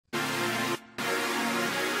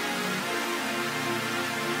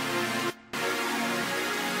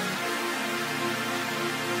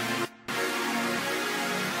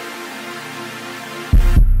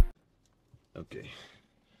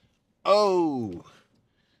Oh,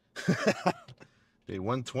 day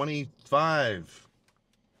 125,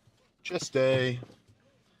 chest day.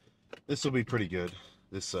 This will be pretty good.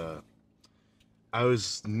 This I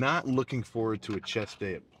was not looking forward to a chest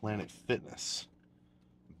day at Planet Fitness,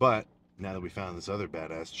 but now that we found this other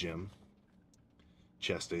badass gym,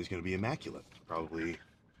 chest day is going to be immaculate. Probably.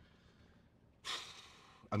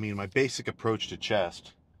 I mean, my basic approach to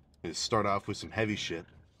chest is start off with some heavy shit.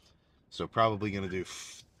 So probably going to do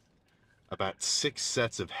about 6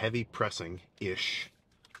 sets of heavy pressing ish,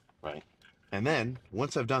 right? And then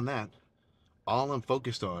once I've done that, all I'm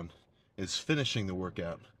focused on is finishing the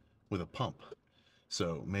workout with a pump.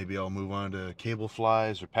 So maybe I'll move on to cable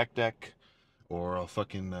flies or pec deck, or I'll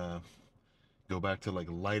fucking go back to like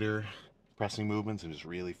lighter pressing movements and just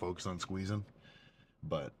really focus on squeezing.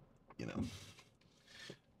 But, you know,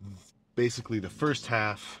 basically the first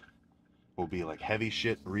half will be like heavy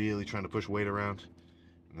shit, really trying to push weight around.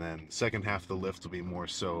 And then the second half of the lift will be more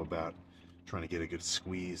so about trying to get a good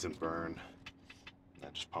squeeze and burn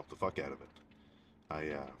and just pump the fuck out of it.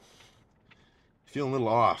 I feeling a little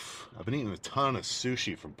off. I've been eating a ton of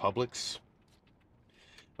sushi from Publix,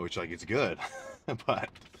 which like it's good, but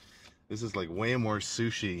this is like way more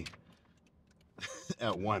sushi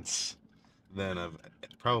at once than I've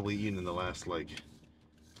probably eaten in the last like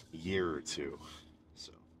year or two.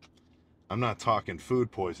 So I'm not talking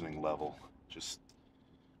food poisoning level, just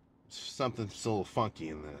something still funky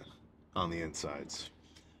in the on the insides.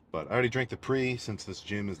 But I already drank the pre, since this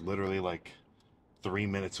gym is literally like 3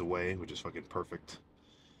 minutes away, which is fucking perfect.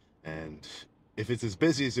 And if it's as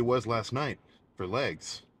busy as it was last night for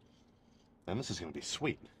legs, then this is gonna be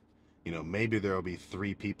sweet. You know, maybe there'll be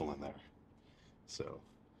 3 people in there. So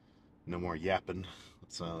no more yapping.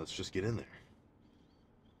 Let's just get in there.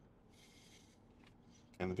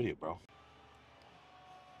 End the video, bro.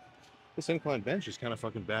 This incline bench is kind of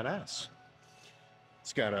fucking badass.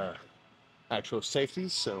 It's got actual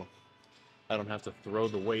safeties, so I don't have to throw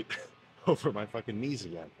the weight over my fucking knees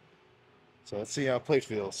again. So let's see how plate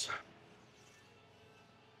feels.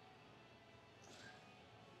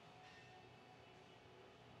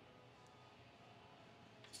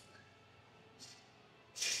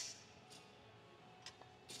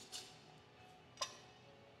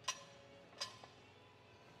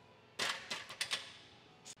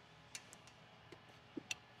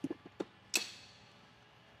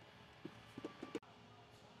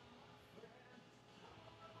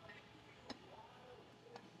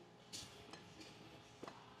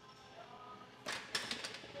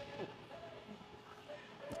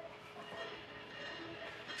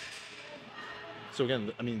 So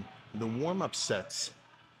again, I mean, the warm-up sets,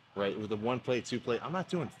 right, with the 1 plate, 2 plate, I'm not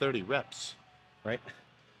doing 30 reps, right?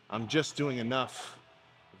 I'm just doing enough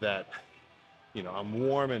that, you know, I'm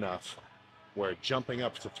warm enough where jumping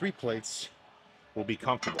up to 3 plates will be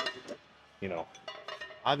comfortable. You know,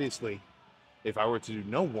 obviously, if I were to do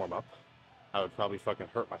no warm-up, I would probably fucking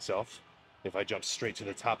hurt myself if I jumped straight to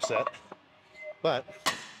the top set. But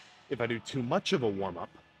if I do too much of a warm-up,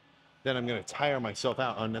 then I'm going to tire myself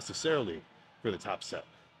out unnecessarily for the top set.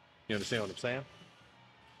 You understand what I'm saying?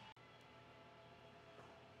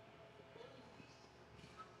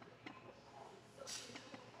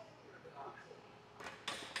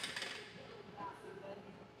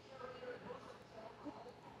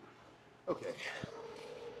 Okay.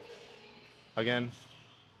 Again,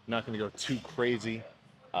 not going to go too crazy.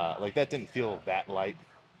 Like that didn't feel that light.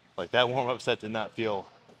 Like that warm-up set did not feel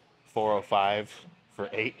 405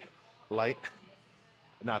 for 8 light.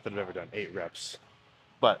 Not that I've ever done 8 reps,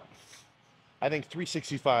 but I think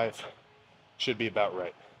 365 should be about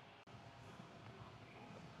right.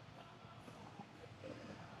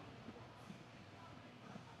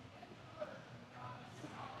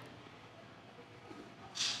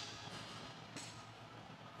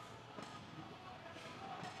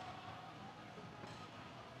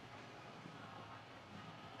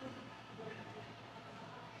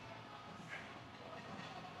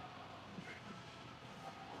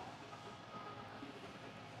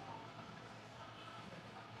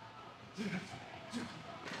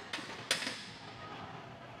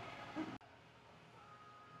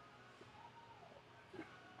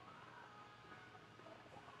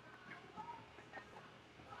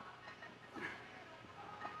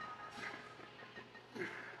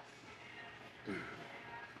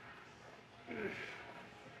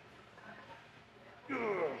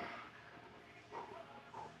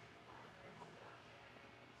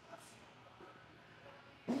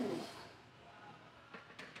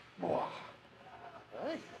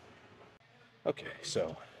 Okay,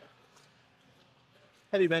 so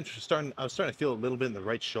heavy bench was starting. I was starting to feel a little bit in the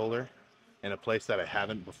right shoulder, in a place that I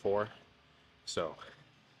haven't before. So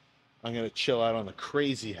I'm gonna chill out on the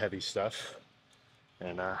crazy heavy stuff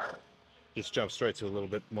and just jump straight to a little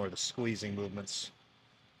bit more of the squeezing movements.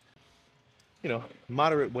 You know,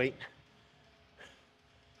 moderate weight.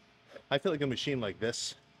 I feel like a machine like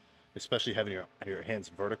this, especially having your hands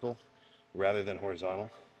vertical rather than horizontal,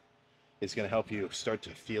 is going to help you start to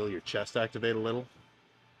feel your chest activate a little.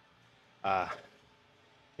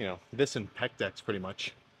 You know, this and pec decks pretty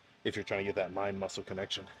much, if you're trying to get that mind muscle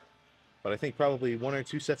connection. But I think probably 1 or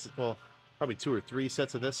 2 sets, well, probably 2 or 3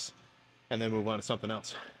 sets of this, and then move on to something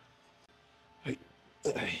else.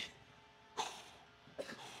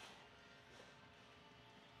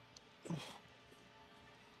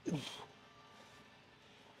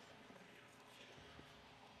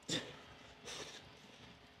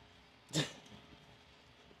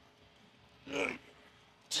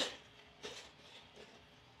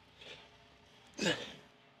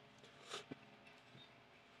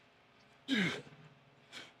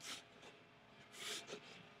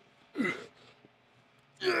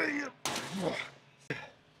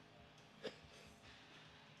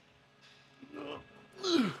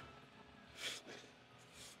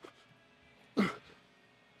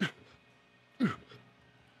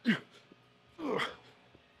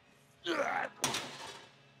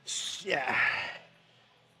 Yeah.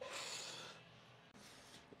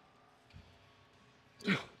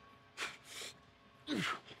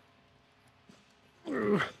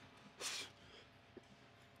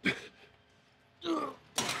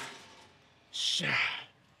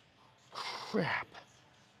 Crap.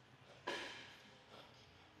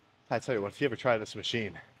 I tell you what, if you ever try this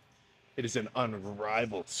machine, it is an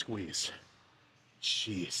unrivaled squeeze.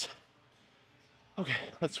 Jeez. Okay,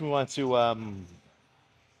 let's move on to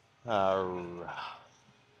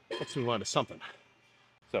let's move on to something.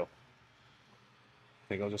 So, I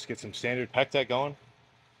think I'll just get some standard pec deck going.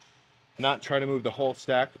 Not try to move the whole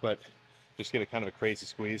stack, but just get a kind of a crazy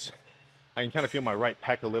squeeze. I can kind of feel my right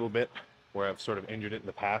pec a little bit where I've sort of injured it in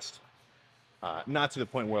the past. Not to the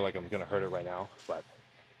point where like I'm gonna hurt it right now, but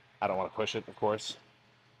I don't want to push it, of course.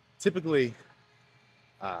 Typically,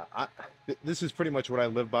 this is pretty much what I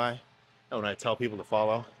live by when I tell people to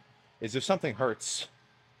follow, is if something hurts,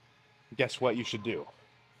 guess what you should do?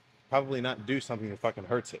 Probably not do something that fucking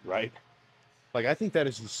hurts it, right? Like, I think that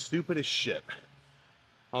is the stupidest shit.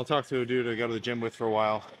 I'll talk to a dude I go to the gym with for a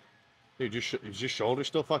while. Dude, is your shoulder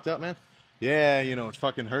still fucked up, man? Yeah, you know, it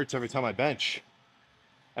fucking hurts every time I bench.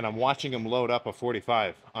 And I'm watching him load up a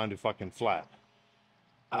 45 onto fucking flat.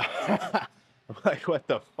 Like, what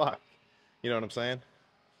the fuck? You know what I'm saying?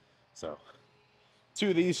 So,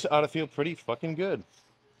 2 of these ought to feel pretty fucking good.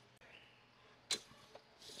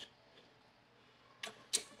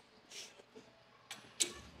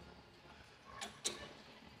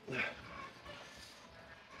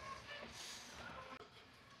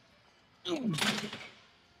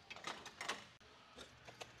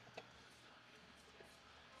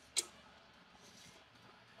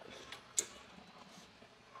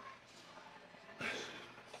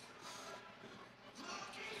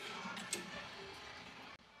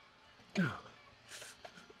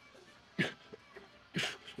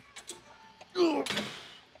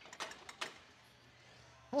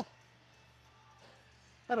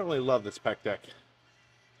 I don't really love this pec deck.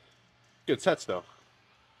 Good sets though.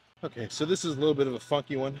 Okay, so this is a little bit of a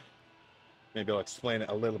funky one. Maybe I'll explain it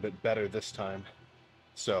a little bit better this time.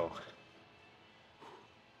 So,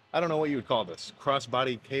 I don't know what you would call this.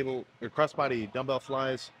 Crossbody cable, or crossbody dumbbell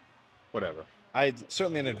flies, whatever.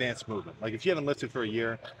 Certainly an advanced movement. Like if you haven't lifted for a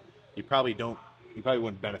year, you probably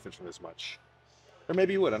wouldn't benefit from this much. Or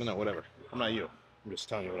maybe you would, I don't know, whatever. I'm not you. I'm just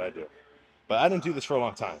telling you what I do. But I didn't do this for a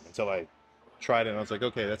long time until I tried it and I was like,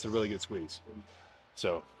 okay, that's a really good squeeze.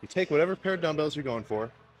 So you take whatever pair of dumbbells you're going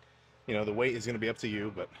for. You know, the weight is going to be up to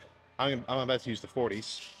you, but I'm about to use the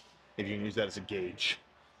 40s, if you can use that as a gauge.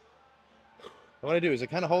 And what I do is I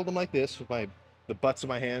kind of hold them like this with the butts of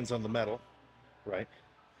my hands on the metal, right?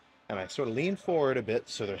 And I sort of lean forward a bit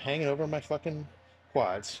so they're hanging over my fucking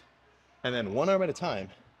quads. And then one arm at a time,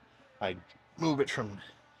 I move it from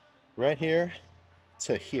right here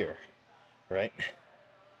to here, right?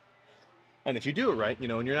 And if you do it right, you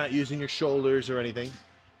know, and you're not using your shoulders or anything,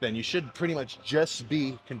 then you should pretty much just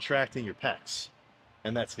be contracting your pecs.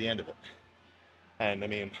 And that's the end of it. And I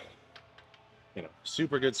mean, you know,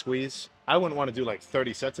 super good squeeze. I wouldn't want to do like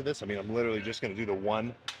 30 sets of this. I mean, I'm literally just going to do the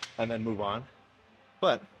one and then move on.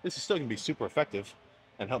 But this is still going to be super effective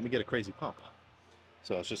and help me get a crazy pump.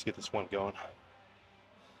 So let's just get this one going.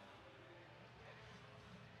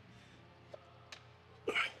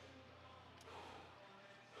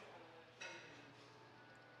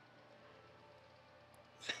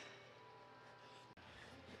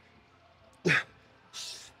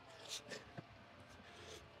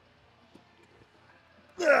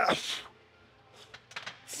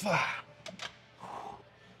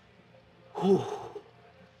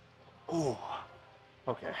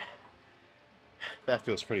 Okay, that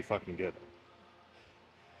feels pretty fucking good.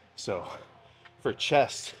 So for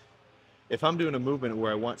chest, if I'm doing a movement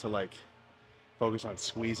where I want to like focus on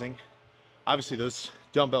squeezing, obviously those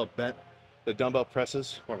the dumbbell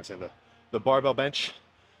presses, what am I saying, the barbell bench,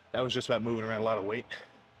 that was just about moving around a lot of weight.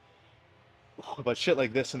 But shit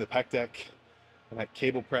like this in the pec deck and that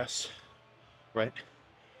cable press, right?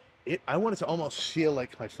 I want it to almost feel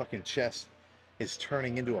like my fucking chest is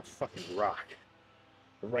turning into a fucking rock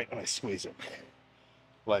right when I squeeze it.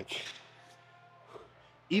 Like,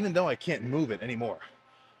 even though I can't move it anymore,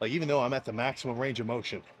 like even though I'm at the maximum range of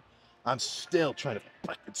motion, I'm still trying to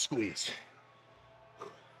fucking squeeze.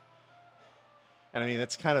 And I mean,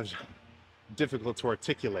 that's kind of difficult to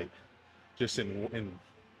articulate just in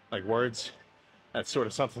like words. That's sort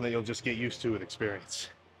of something that you'll just get used to with experience.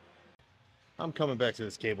 I'm coming back to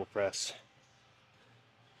this cable press.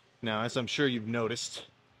 Now, as I'm sure you've noticed,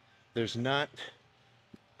 there's not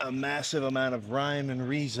a massive amount of rhyme and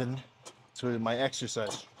reason to my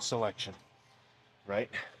exercise selection, right?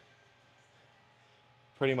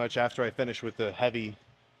 Pretty much after I finish with the heavy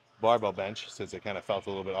barbell bench, since it kind of felt a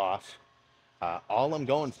little bit off, all I'm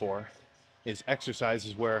going for is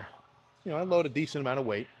exercises where, I load a decent amount of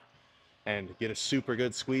weight and get a super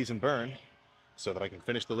good squeeze and burn so that I can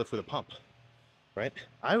finish the lift with a pump, right?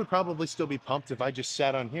 I would probably still be pumped if I just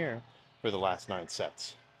sat on here for the last 9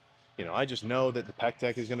 sets. I just know that the pec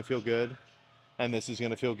deck is going to feel good, and this is going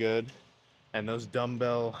to feel good, and those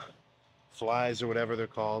dumbbell flies or whatever they're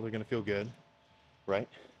called are going to feel good, right?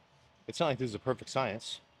 It's not like this is a perfect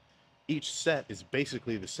science. Each set is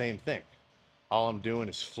basically the same thing. All I'm doing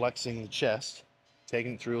is flexing the chest,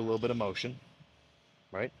 taking it through a little bit of motion,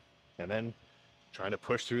 right? And then trying to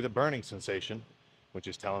push through the burning sensation, which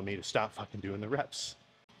is telling me to stop fucking doing the reps.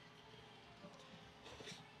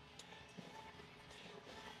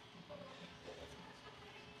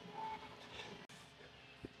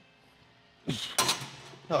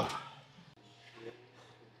 Oh.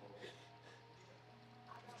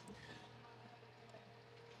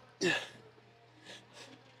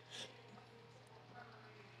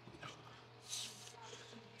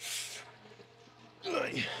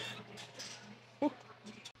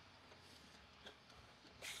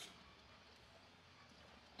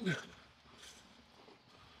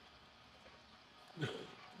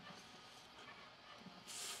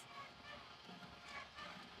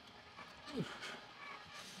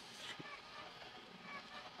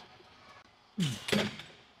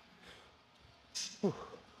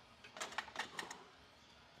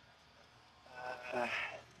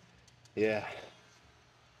 Yeah.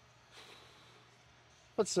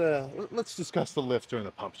 Let's discuss the lift during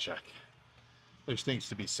the pump check. There's things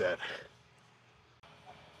to be said.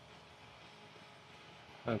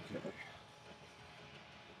 Okay.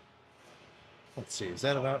 Let's see, is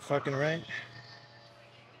that about fucking right?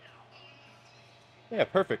 Yeah,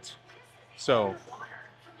 perfect. So,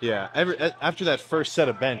 yeah, after that first set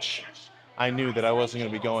of bench, I knew that I wasn't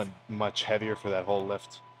going to be going much heavier for that whole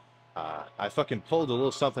lift. I fucking pulled a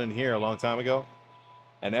little something in here a long time ago,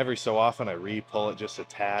 and every so often I re-pull it just a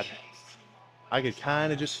tad. I could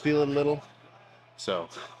kind of just feel it a little. So,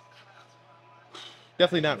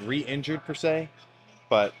 definitely not re-injured per se,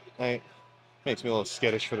 but it makes me a little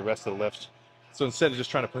skittish for the rest of the lift. So instead of just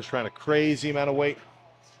trying to push around a crazy amount of weight,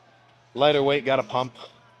 lighter weight, got a pump.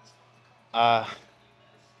 I,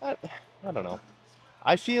 I don't know.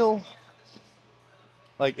 I feel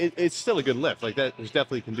like it's still a good lift. Like that is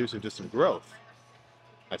definitely conducive to some growth.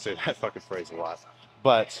 I say that fucking phrase a lot.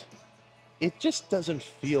 But it just doesn't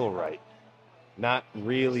feel right. Not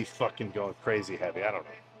really fucking going crazy heavy. I don't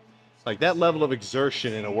know. Like that level of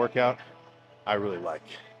exertion in a workout, I really like.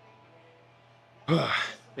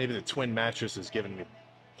 Maybe the twin mattress is giving me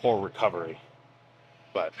poor recovery.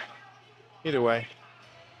 But either way,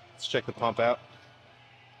 let's check the pump out.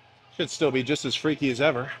 Should still be just as freaky as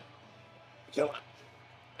ever. Kill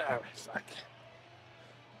it. Alright, fuck.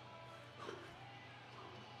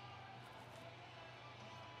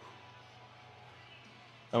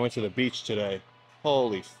 I went to the beach today.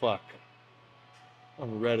 Holy fuck.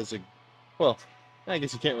 I'm red as a... Well, I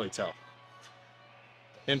guess you can't really tell.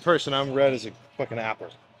 In person, I'm red as a fucking apple.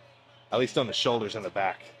 At least on the shoulders and the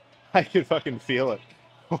back. I could fucking feel it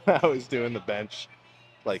when I was doing the bench.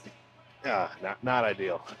 Like, not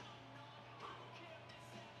ideal.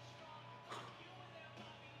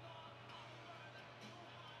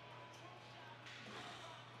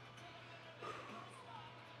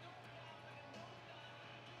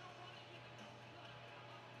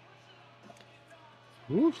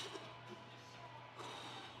 Oof.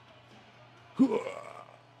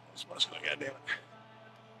 It's muscular, goddammit.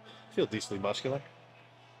 I feel decently muscular.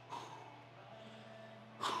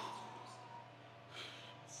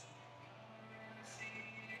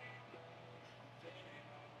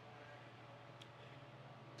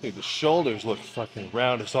 Dude, the shoulders look fucking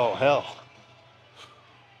round as all hell.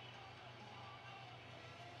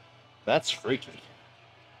 That's freaky.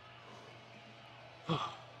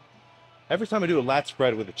 Every time I do a lat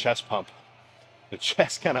spread with a chest pump, the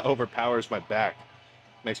chest kind of overpowers my back,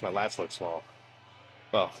 makes my lats look small.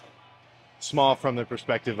 Well, small from the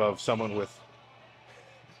perspective of someone with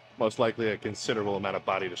most likely a considerable amount of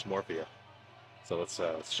body dysmorphia. So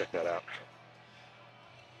let's check that out.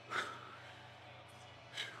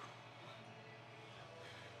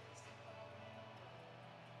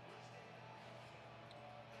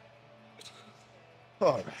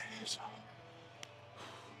 All right. So,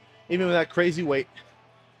 even with that crazy weight,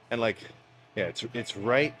 and like, yeah, it's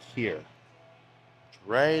right here,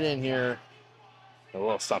 right in here, a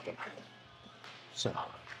little something. So,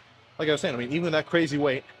 like I was saying, I mean, even with that crazy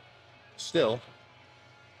weight, still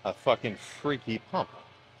a fucking freaky pump.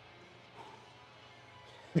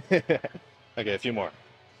 Okay, a few more.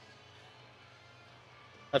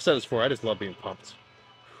 I've said this before, I just love being pumped.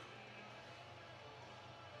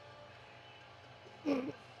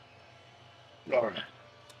 All right.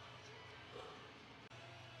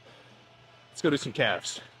 Let's go do some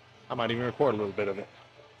calves. I might even record a little bit of it.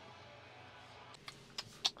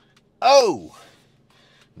 Oh!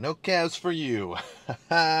 No calves for you.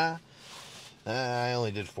 I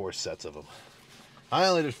only did 4 sets of them. I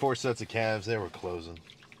only did 4 sets of calves. They were closing.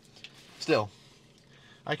 Still,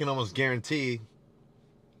 I can almost guarantee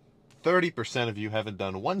 30% of you haven't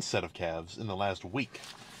done 1 set of calves in the last week.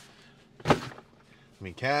 I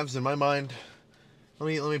mean, calves, in my mind, let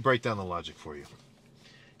me break down the logic for you.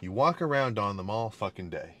 You walk around on them all fucking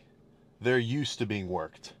day. They're used to being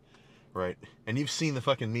worked, right? And you've seen the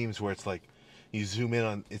fucking memes where it's like, you zoom in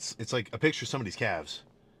on, it's like a picture of somebody's calves.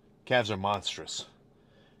 Calves are monstrous.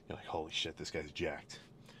 You're like, holy shit, this guy's jacked.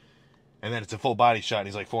 And then it's a full body shot and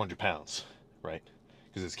he's like 400 pounds, right?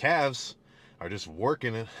 Because his calves are just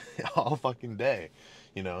working it all fucking day.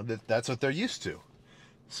 You know, that's what they're used to.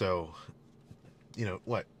 So, you know,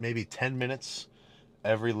 what, maybe 10 minutes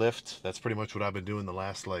every lift. That's pretty much what I've been doing the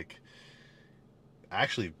last, like,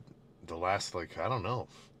 actually, the last, like, I don't know,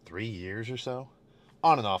 3 years or so.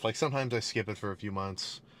 On and off. Like, sometimes I skip it for a few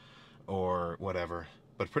months or whatever.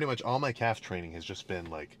 But pretty much all my calf training has just been,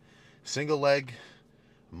 like, single leg,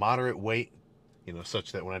 moderate weight, you know,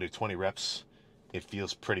 such that when I do 20 reps, it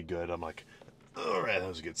feels pretty good. I'm like, all right, that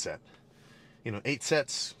was a good set. You know, 8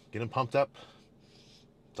 sets, get them pumped up.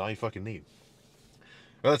 That's all you fucking need.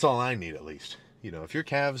 Well, that's all I need, at least. You know, if your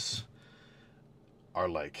calves are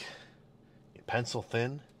like pencil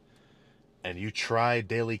thin and you try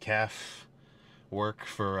daily calf work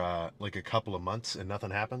for like a couple of months and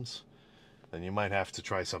nothing happens, then you might have to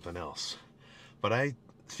try something else. But I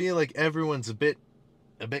feel like everyone's a bit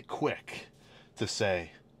quick to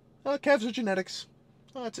say, oh, calves are genetics.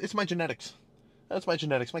 Oh, it's my genetics. That's my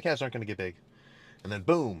genetics. My calves aren't going to get big. And then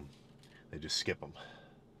boom, they just skip them.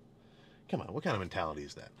 Come on, what kind of mentality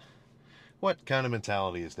is that? What kind of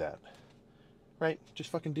mentality is that? Right? Just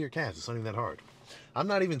fucking do your calves. It's not even that hard. I'm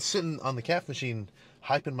not even sitting on the calf machine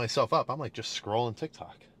hyping myself up. I'm like just scrolling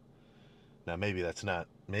TikTok. Now maybe that's not,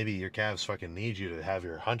 maybe your calves fucking need you to have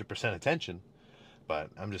your 100% attention, but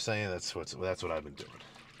I'm just saying that's what I've been doing.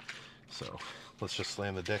 So let's just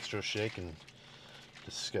slam the dextrose shake and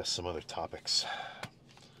discuss some other topics.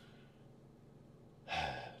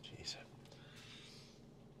 Jeez.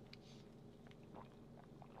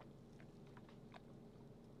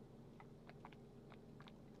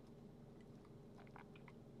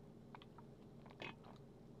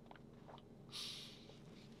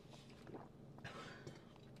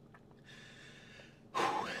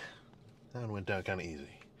 That one went down kind of easy.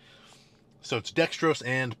 So it's dextrose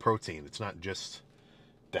and protein. It's not just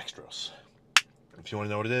dextrose. If you want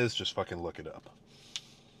to know what it is, just fucking look it up.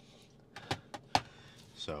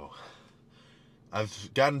 So, I've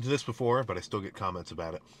gotten to this before, but I still get comments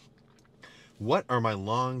about it. What are my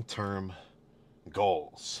long-term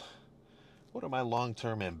goals? What are my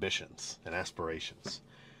long-term ambitions and aspirations?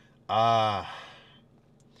 I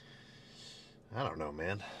don't know,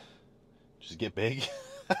 man. Just get big.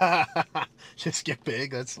 Just get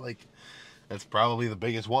big. That's probably the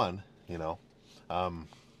biggest one, you know.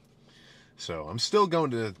 So I'm still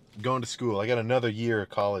going to school. I got another year of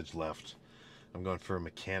college left. I'm going for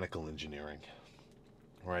mechanical engineering.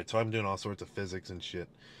 All right, so I'm doing all sorts of physics and shit.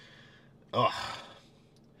 Ugh.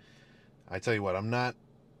 I tell you what,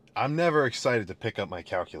 I'm never excited to pick up my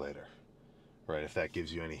calculator. Right, if that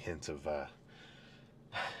gives you any hint of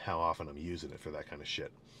how often I'm using it for that kind of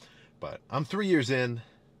shit. But I'm 3 years in.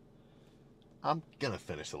 I'm gonna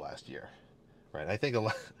finish the last year. Right, I think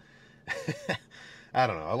I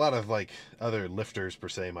don't know. A lot of like other lifters per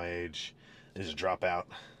se my age, they just drop out.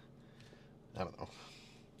 I don't know.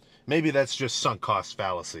 Maybe that's just sunk cost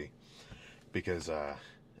fallacy because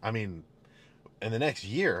I mean, in the next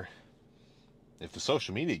year, if the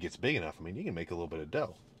social media gets big enough, I mean, you can make a little bit of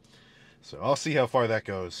dough. So I'll see how far that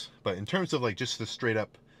goes. But in terms of like just the straight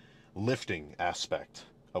up lifting aspect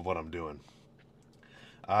of what I'm doing,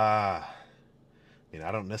 I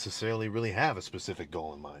don't necessarily really have a specific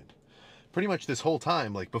goal in mind. Pretty much this whole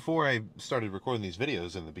time, like before I started recording these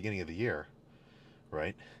videos in the beginning of the year,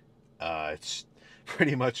 right? It's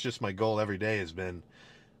pretty much just my goal every day has been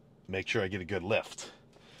make sure I get a good lift.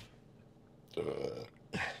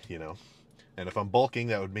 You know, and if I'm bulking,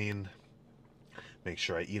 that would mean make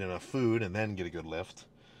sure I eat enough food and then get a good lift.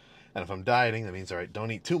 And if I'm dieting, that means, all right,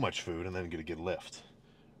 don't eat too much food and then get a good lift,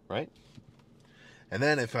 right? And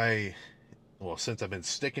then since I've been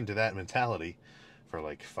sticking to that mentality for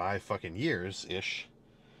like 5 fucking years-ish,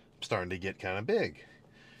 I'm starting to get kind of big.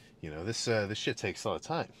 This shit takes a lot of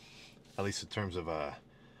time. At least in terms of,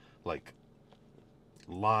 what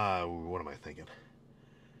am I thinking?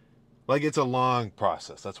 Like, it's a long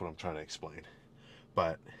process. That's what I'm trying to explain.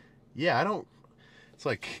 But, yeah, it's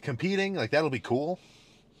like competing, like, that'll be cool.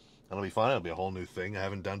 That'll be fun. It'll be a whole new thing I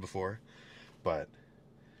haven't done before. But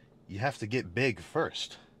you have to get big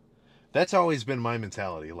first. That's always been my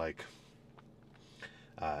mentality. Like,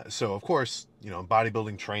 so of course,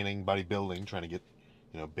 bodybuilding, trying to get,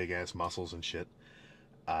 big ass muscles and shit.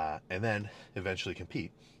 And then eventually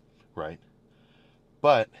compete, right?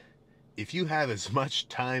 But if you have as much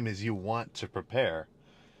time as you want to prepare,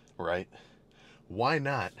 right? Why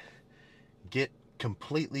not get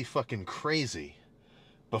completely fucking crazy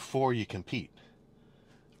before you compete,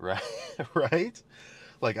 right? Right?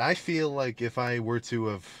 Like, I feel like if I were to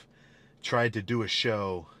have tried to do a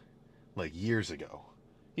show like years ago,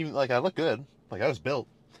 even like I look good, like I was built,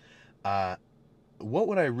 what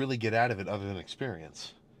would I really get out of it other than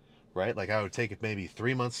experience, right? Like, I would take it maybe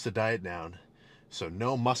 3 months to diet down, so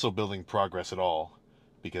no muscle building progress at all,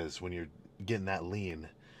 because when you're getting that lean,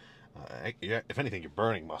 if anything, you're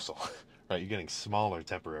burning muscle, right? You're getting smaller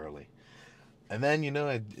temporarily. And then,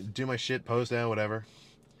 I do my shit, pose down, whatever.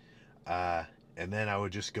 And then I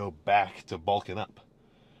would just go back to bulking up,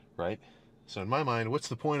 right? So in my mind, what's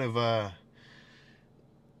the point of, I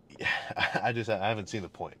haven't seen the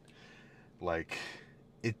point. Like,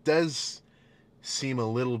 it does seem a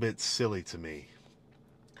little bit silly to me.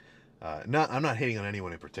 I'm not hating on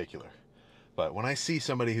anyone in particular, but when I see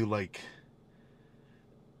somebody who, like,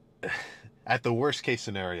 at the worst case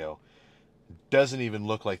scenario, doesn't even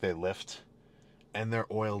look like they lift, and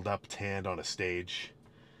they're oiled up, tanned on a stage,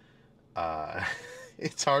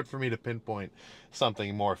 it's hard for me to pinpoint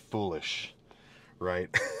something more foolish, right?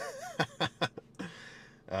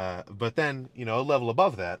 But then, a level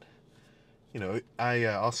above that,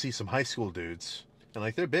 I'll see some high school dudes, and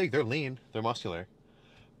like they're big, they're lean, they're muscular,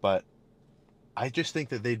 but I just think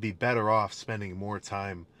that they'd be better off spending more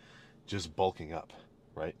time just bulking up,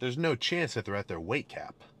 right? There's no chance that they're at their weight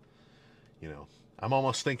cap. I'm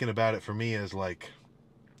almost thinking about it for me as like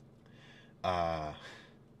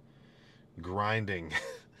grinding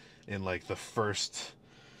in like the first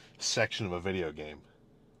section of a video game,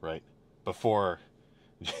 right? Before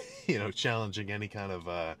challenging any kind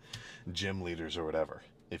of gym leaders or whatever,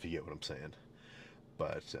 if you get what I'm saying.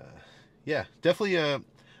 But yeah, definitely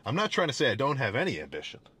I'm not trying to say I don't have any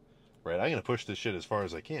ambition, right? I'm gonna push this shit as far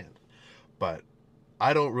as I can, but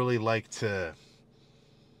I don't really like to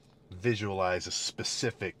visualize a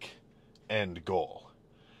specific end goal,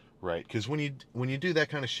 right? Because when you do that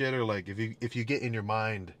kind of shit, or like if you get in your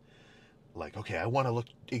mind like, okay, I want to look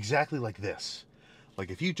exactly like this, like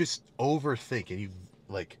if you just overthink and you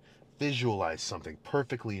like visualize something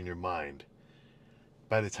perfectly in your mind,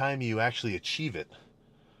 by the time you actually achieve it,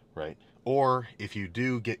 right? Or if you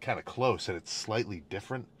do get kind of close and it's slightly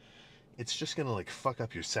different, it's just gonna like fuck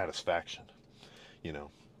up your satisfaction,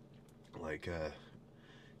 like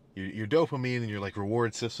your dopamine and your like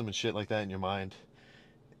reward system and shit like that in your mind.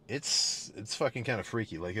 It's fucking kind of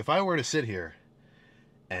freaky. Like, if I were to sit here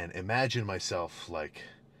and imagine myself like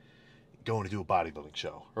going to do a bodybuilding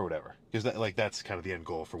show or whatever, because that's kind of the end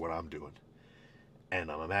goal for what I'm doing,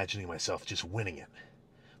 and I'm imagining myself just winning it,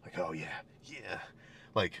 like, oh yeah, yeah,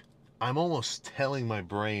 like I'm almost telling my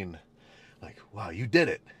brain like, wow, you did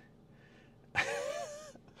it.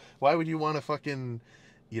 Why would you want to fucking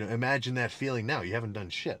imagine that feeling now? You haven't done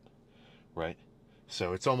shit, right?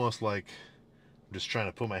 So it's almost like I'm just trying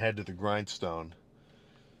to put my head to the grindstone,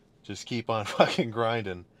 just keep on fucking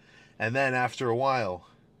grinding, and then after a while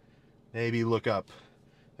maybe look up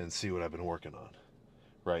and see what I've been working on,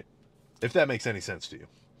 right? If that makes any sense to you.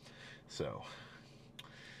 So,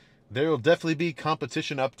 there will definitely be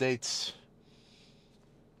competition updates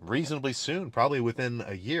reasonably soon, probably within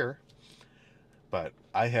a year. But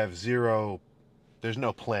I have zero, there's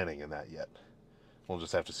no planning in that yet. We'll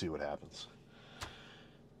just have to see what happens.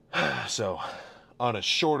 So, on a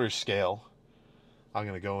shorter scale, I'm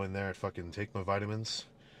going to go in there and fucking take my vitamins,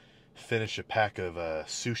 finish a pack of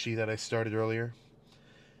sushi that I started earlier,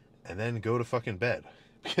 and then go to fucking bed.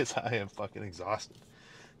 Because I am fucking exhausted.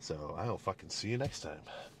 So, I'll fucking see you next time.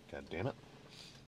 God damn it.